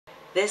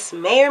This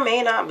may or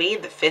may not be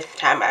the 5th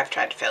time I've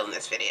tried to film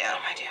this video. What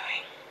am I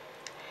doing?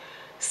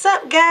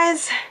 Sup,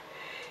 guys?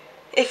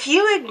 If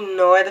you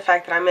ignore the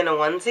fact that I'm in a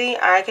onesie,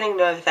 I can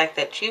ignore the fact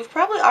that you've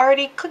probably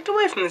already clicked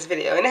away from this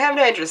video and have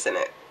no interest in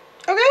it.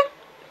 Okay?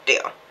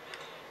 Deal.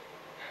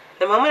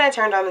 The moment I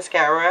turned on this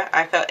camera,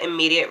 I felt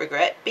immediate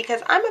regret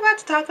because I'm about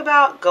to talk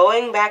about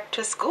going back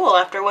to school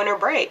after winter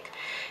break.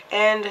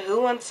 And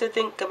who wants to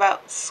think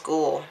about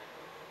school,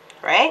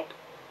 right?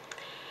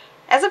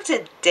 As of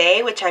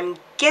today, which I'm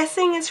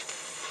guessing is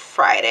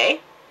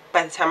Friday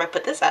by the time I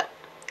put this up,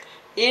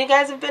 you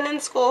guys have been in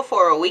school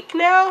for a week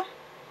now?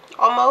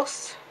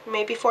 Almost,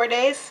 maybe 4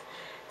 days,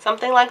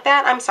 something like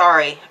that. I'm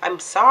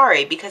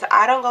sorry because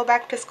I don't go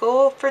back to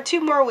school for 2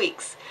 more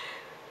weeks.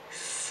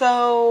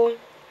 So,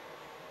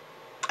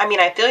 I mean,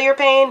 I feel your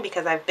pain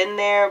because I've been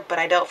there, but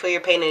I don't feel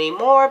your pain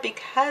anymore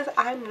because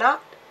I'm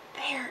not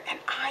there, and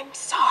I'm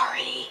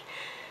sorry.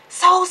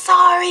 So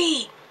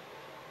sorry.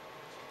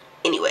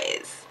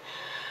 Anyways,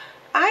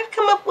 I've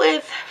come up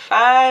with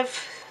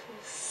 5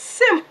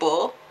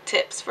 simple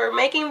tips for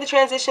making the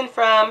transition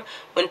from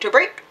winter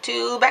break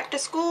to back to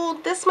school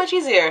this much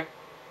easier.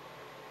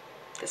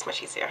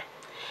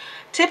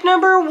 Tip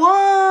number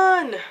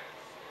 1.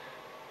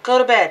 Go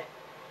to bed.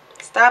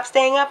 Stop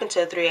staying up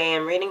until 3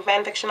 a.m. reading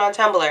fanfiction on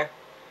Tumblr.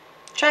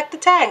 Track the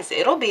tags.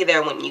 It'll be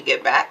there when you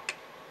get back.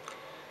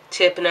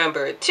 Tip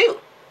number 2.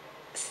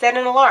 Set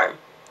an alarm.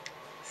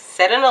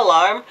 Set an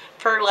alarm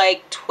for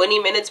like 20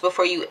 minutes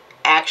before you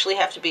actually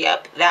have to be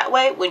up. That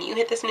way, when you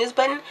hit the snooze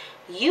button,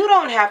 you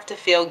don't have to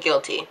feel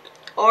guilty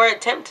or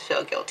attempt to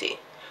feel guilty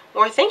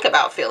or think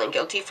about feeling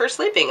guilty for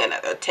sleeping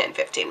another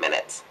 10-15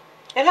 minutes.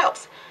 It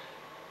helps.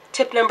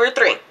 Tip number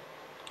 3.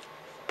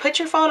 Put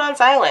your phone on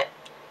silent.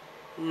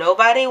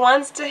 Nobody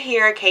wants to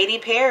hear Katy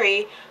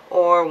Perry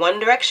or One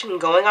Direction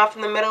going off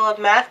in the middle of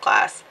math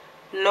class.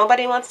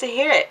 Nobody wants to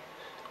hear it.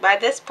 By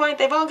this point,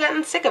 they've all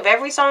gotten sick of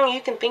every song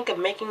you can think of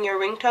making your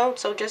ringtone,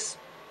 so just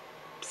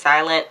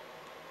silent,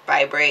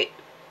 vibrate,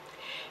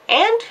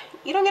 and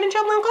you don't get in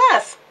trouble in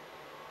class.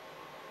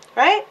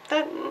 Right?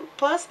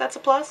 That's a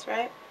plus,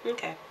 right?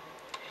 Okay.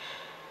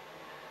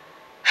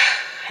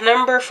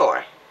 Number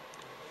 4.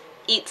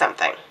 Eat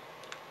something.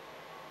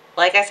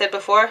 Like I said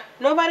before,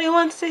 nobody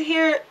wants to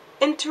hear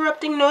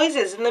interrupting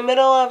noises in the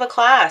middle of a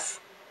class.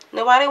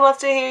 Nobody wants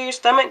to hear your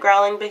stomach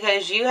growling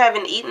because you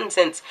haven't eaten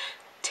since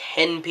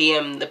 10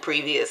 p.m. the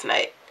previous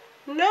night.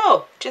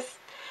 No, just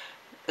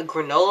a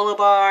granola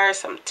bar,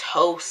 some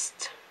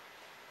toast,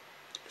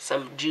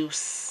 some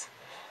juice,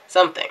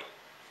 something.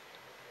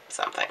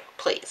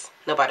 Please.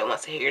 Nobody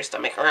wants to hear your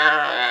stomach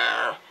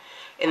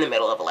in the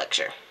middle of a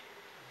lecture.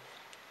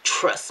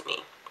 Trust me.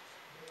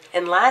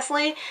 And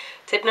lastly,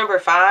 tip number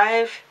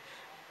 5,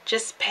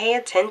 just pay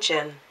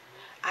attention.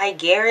 I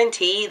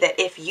guarantee that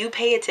if you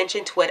pay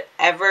attention to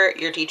whatever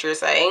your teacher is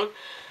saying,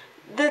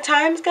 the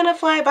time's gonna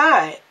fly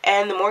by.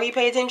 And the more you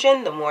pay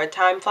attention, the more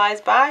time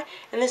flies by.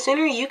 And the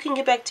sooner you can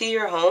get back to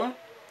your home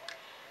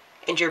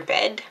and your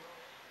bed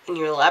and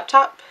your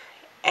laptop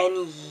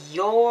and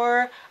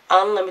your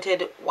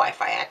unlimited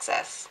Wi-Fi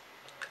access.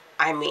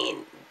 I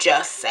mean,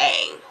 just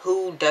saying,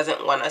 who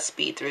doesn't want to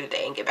speed through the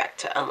day and get back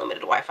to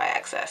unlimited Wi-Fi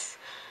access?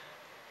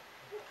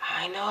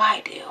 I know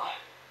I do.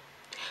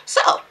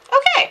 So,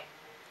 okay.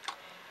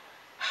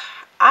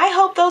 I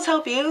hope those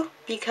help you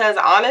because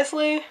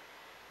honestly,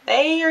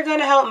 they are going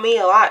to help me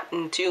a lot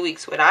in 2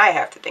 weeks when I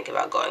have to think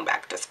about going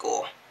back to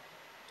school.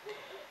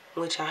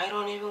 Which I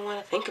don't even want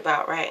to think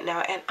about right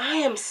now. And I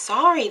am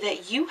sorry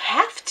that you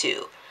have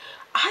to.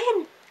 I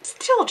am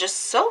still just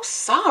so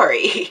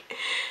sorry.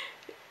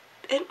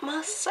 It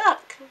must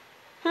suck.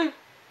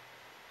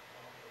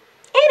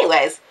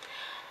 Anyways,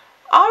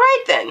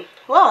 alright then.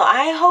 Well,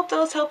 I hope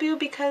those help you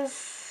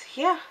because,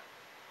 yeah.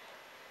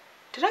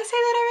 Did I say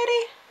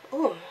that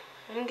already? Ooh,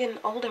 I'm getting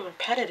old and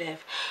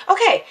repetitive.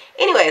 Okay,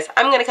 anyways,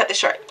 I'm going to cut this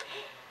short.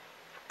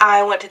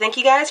 I want to thank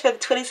you guys for the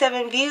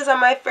 27 views on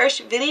my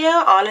first video.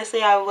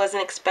 Honestly, I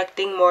wasn't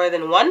expecting more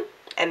than 1.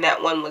 And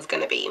that one was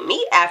going to be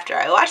me after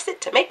I watched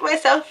it to make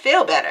myself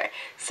feel better.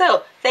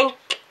 So, thank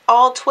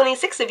all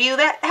 26 of you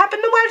that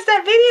happened to watch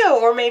that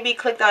video or maybe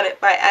clicked on it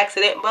by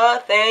accident,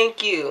 but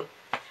thank you.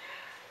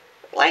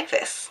 Like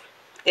this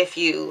if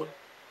you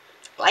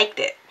liked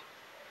it.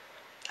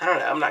 I don't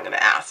know, I'm not going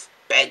to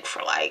beg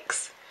for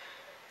likes.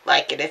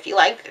 Like it if you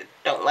liked it.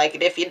 Don't like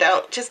it if you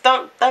don't. Just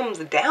don't thumbs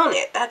down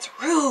it. That's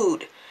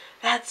rude.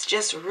 That's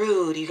just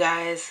rude, you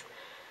guys.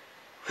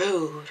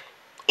 Rude.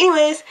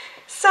 Anyways,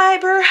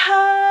 cyber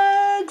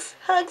hugs.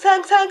 Hugs.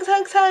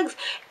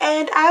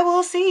 And I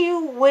will see you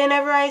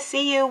whenever I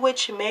see you,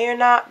 which may or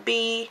not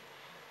be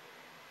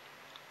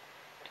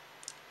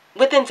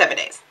within 7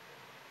 days.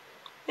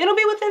 It'll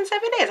be within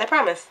 7 days, I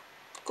promise.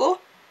 Cool?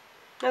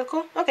 That's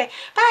cool? Okay.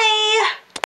 Bye!